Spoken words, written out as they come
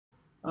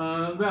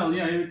Well,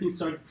 yeah, everything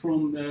started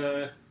from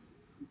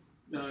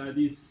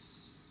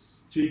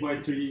these 3 by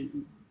 3,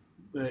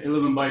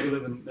 11 by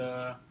 11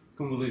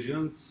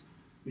 convolutions.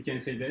 We can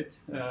say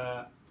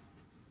that.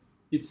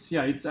 It's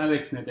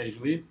Alexnet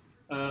actually.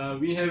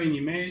 We have an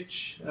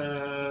image.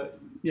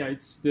 Yeah,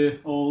 it's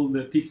all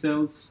the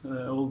pixels,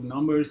 all the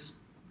numbers,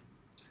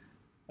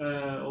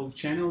 all the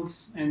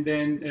channels, and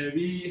then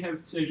we have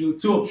actually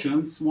two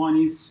options. One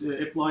is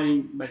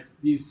applying like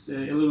this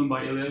 11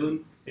 by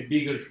 11, a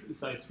bigger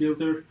size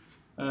filter,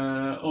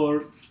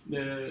 or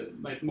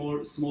like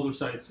more smaller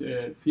size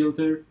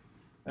filter.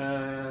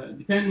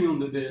 Depending on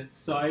the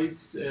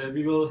size,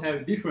 we will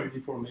have different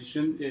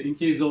information. In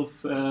case of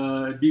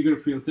bigger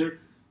filter,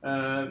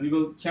 we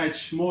will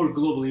catch more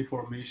global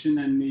information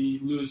and we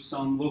lose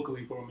some local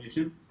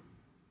information.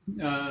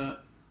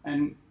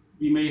 And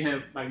we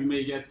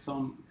may get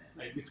some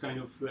like this kind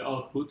of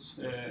output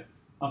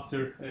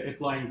after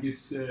applying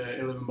this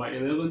 11 by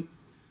 11.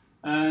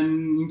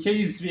 And in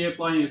case we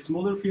apply a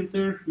smaller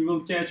filter, we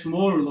will catch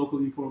more local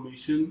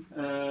information,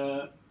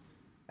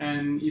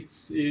 and it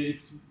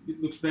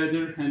looks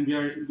better, and we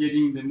are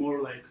getting the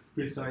more like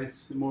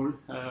precise, more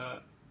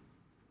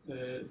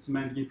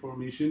semantic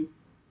information.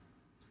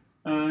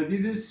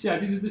 This is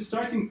the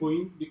starting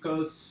point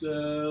because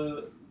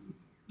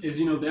as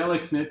you know, the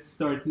Alexnet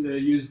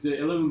used the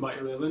 11 by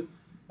 11,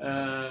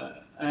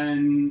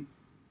 and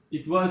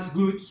it was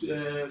good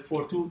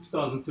for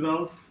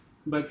 2012,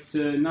 but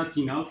not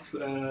enough.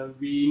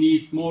 We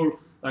need more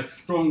like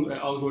strong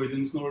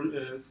algorithms,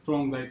 more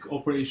strong like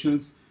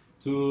operations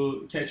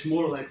to catch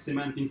more like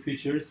semantic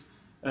features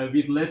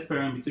with less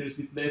parameters,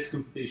 with less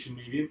computation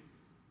maybe.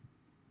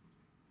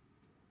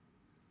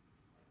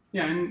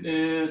 Yeah,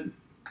 and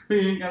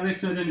comparing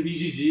Alexnet and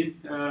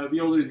VGG, we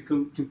already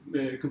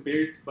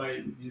compared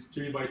by these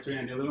 3 by 3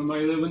 and 11 by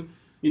 11.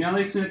 In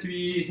Alexnet,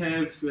 we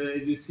have,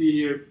 as you see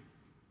here,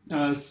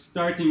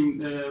 starting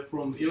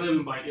from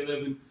 11 by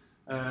 11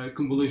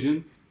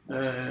 convolution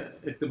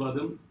at the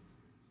bottom,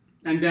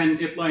 and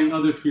then applying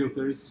other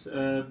filters.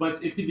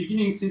 But at the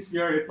beginning, since we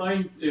are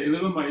applying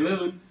 11 by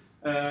 11,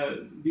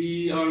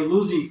 we are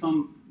losing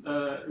some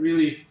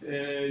really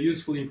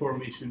useful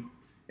information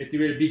at the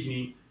very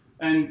beginning.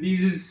 And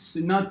this is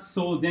not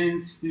so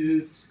dense, this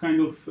is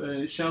kind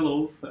of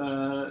shallow.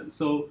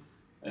 So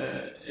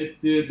at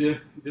the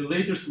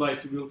later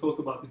slides, we will talk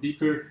about the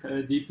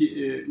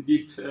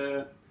deep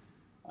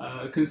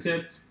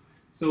concepts.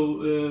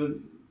 So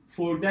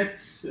for that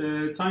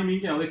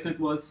timing, Alexnet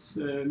was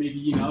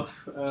maybe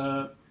enough.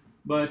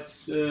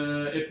 But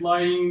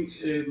applying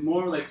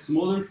more like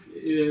smaller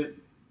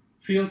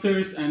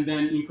filters and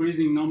then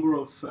increasing number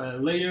of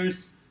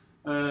layers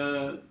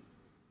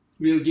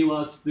will give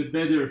us the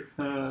better,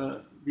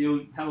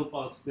 will help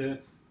us to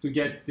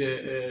get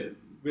the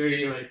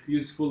very like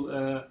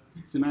useful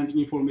semantic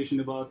information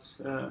about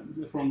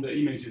from the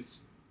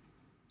images.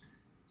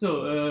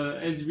 So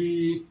as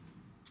we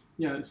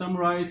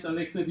summarize,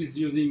 Alexnet is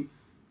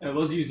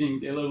was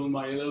using 11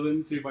 by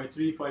 11, 3 by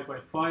 3, 5 by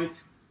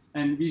 5,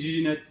 and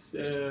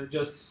VGGNet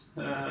just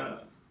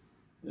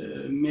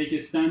make a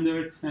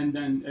standard and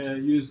then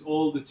use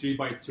all the 3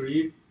 by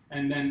 3,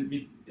 and then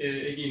with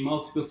again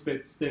multiple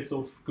steps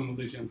of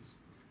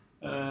convolutions.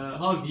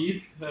 How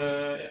deep?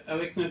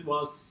 Alexnet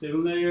was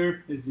 7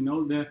 layer, as you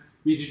know. The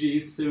VGG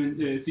is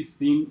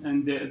 16,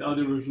 and the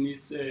other version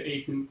is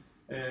 18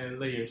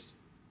 layers.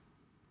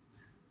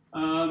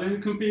 When we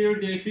compare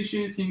the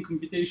efficiency in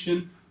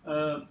computation,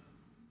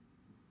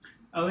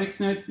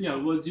 Alexnet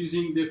was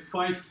using the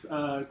 5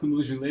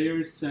 convolution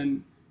layers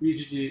and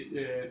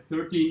VGG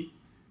 13.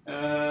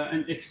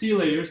 And FC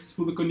layers,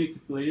 fully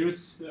connected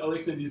layers,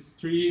 Alexnet is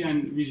 3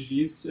 and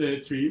VGG is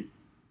 3.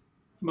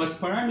 But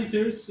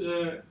parameters,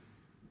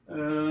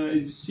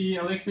 as you see,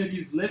 Alexnet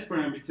is less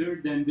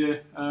parameter than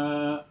the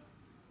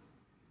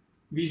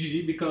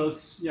VGG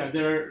because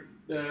there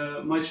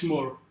are much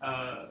more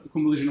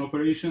convolution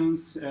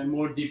operations and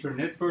more deeper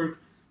network.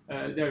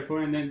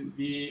 Therefore, and then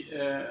we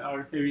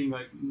are having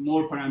like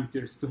more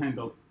parameters to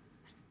handle.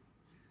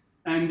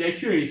 And the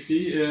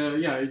accuracy,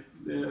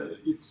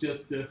 it's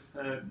just the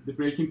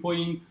breaking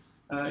point.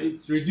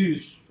 It's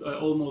reduced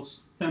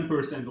almost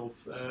 10% of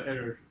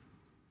error.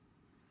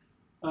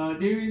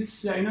 There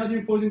is another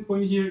important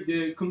point here: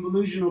 the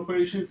convolution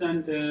operations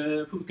and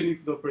fully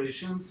connected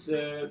operations,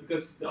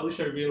 because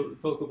Alisher will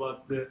talk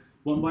about the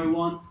one by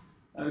one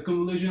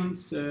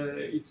convolutions.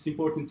 It's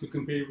important to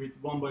compare with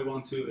one by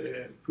one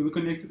to fully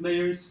connected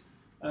layers.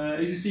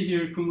 As you see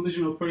here,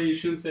 convolution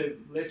operations have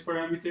less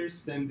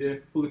parameters than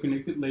the fully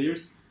connected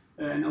layers,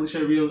 and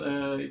Alisher will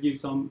give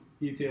some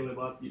detail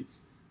about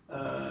this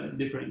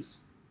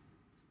difference.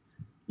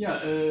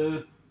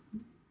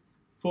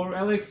 For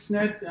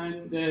Alexnet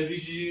and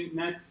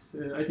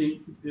VGGNet, I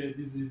think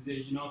this is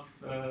enough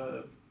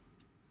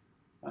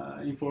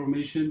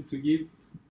information to give.